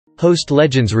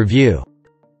Hostlegends Review.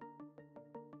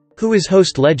 Who is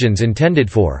Hostlegends intended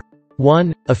for?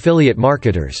 1. Affiliate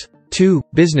marketers. 2.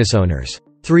 Business owners.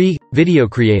 3. Video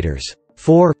creators.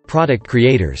 4. Product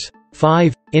creators.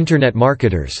 5. Internet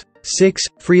marketers. 6.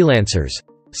 Freelancers.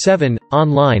 7.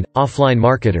 Online, offline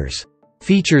marketers.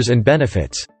 Features and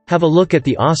benefits. Have a look at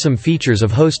the awesome features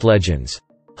of Hostlegends.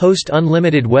 Host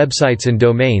unlimited websites and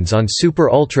domains on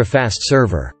super ultra fast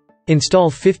server. Install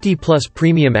 50+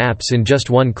 premium apps in just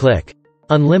one click.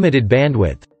 Unlimited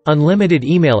bandwidth. Unlimited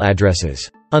email addresses.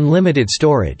 Unlimited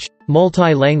storage.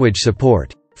 Multi-language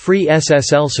support. Free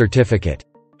SSL certificate.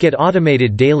 Get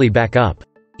automated daily backup.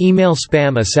 Email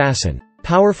spam assassin.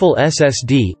 Powerful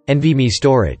SSD, NVMe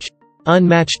storage.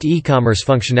 Unmatched e-commerce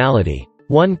functionality.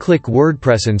 One-click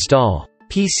WordPress install.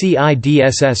 PCI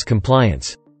DSS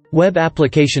compliance. Web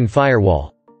application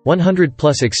firewall.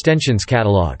 100+ extensions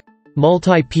catalog.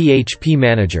 Multi-PHP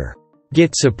manager.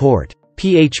 Git support.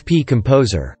 PHP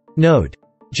Composer.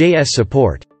 Node.js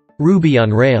support. Ruby on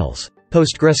Rails.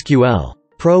 PostgreSQL.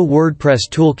 Pro WordPress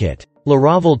Toolkit.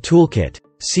 Laravel Toolkit.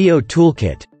 SEO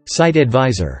Toolkit. Site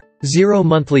Advisor. Zero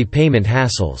monthly payment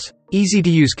hassles.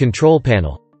 Easy-to-use control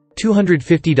panel.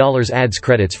 $250 ads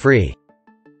credits free.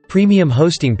 Premium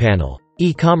hosting panel.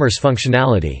 E-commerce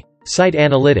functionality. Site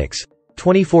analytics.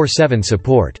 24/7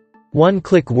 support.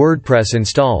 One-click WordPress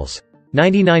installs.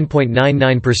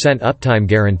 99.99% uptime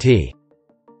guarantee.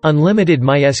 Unlimited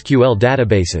MySQL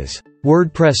databases.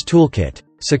 WordPress Toolkit.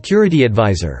 Security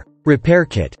Advisor. Repair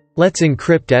Kit. Let's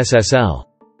encrypt SSL.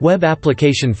 Web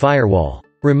application firewall.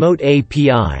 Remote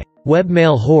API.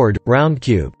 Webmail Horde,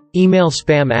 Roundcube. Email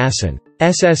spam ASIN.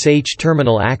 SSH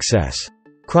terminal access.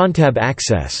 Crontab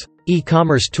access.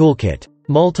 E-commerce toolkit.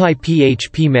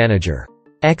 Multi-PHP manager.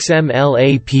 XML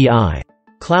API.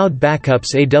 Cloud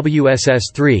backups AWS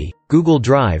S3, Google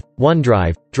Drive,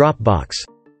 OneDrive, Dropbox.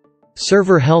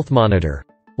 Server health monitor.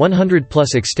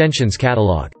 100+ extensions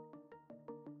catalog.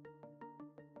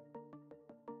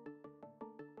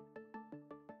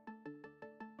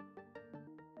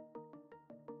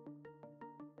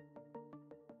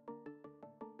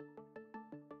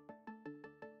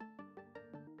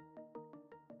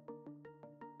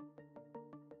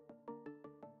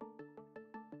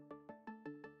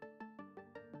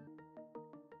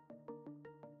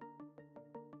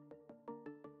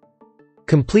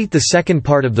 Complete the second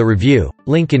part of the review,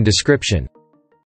 link in description.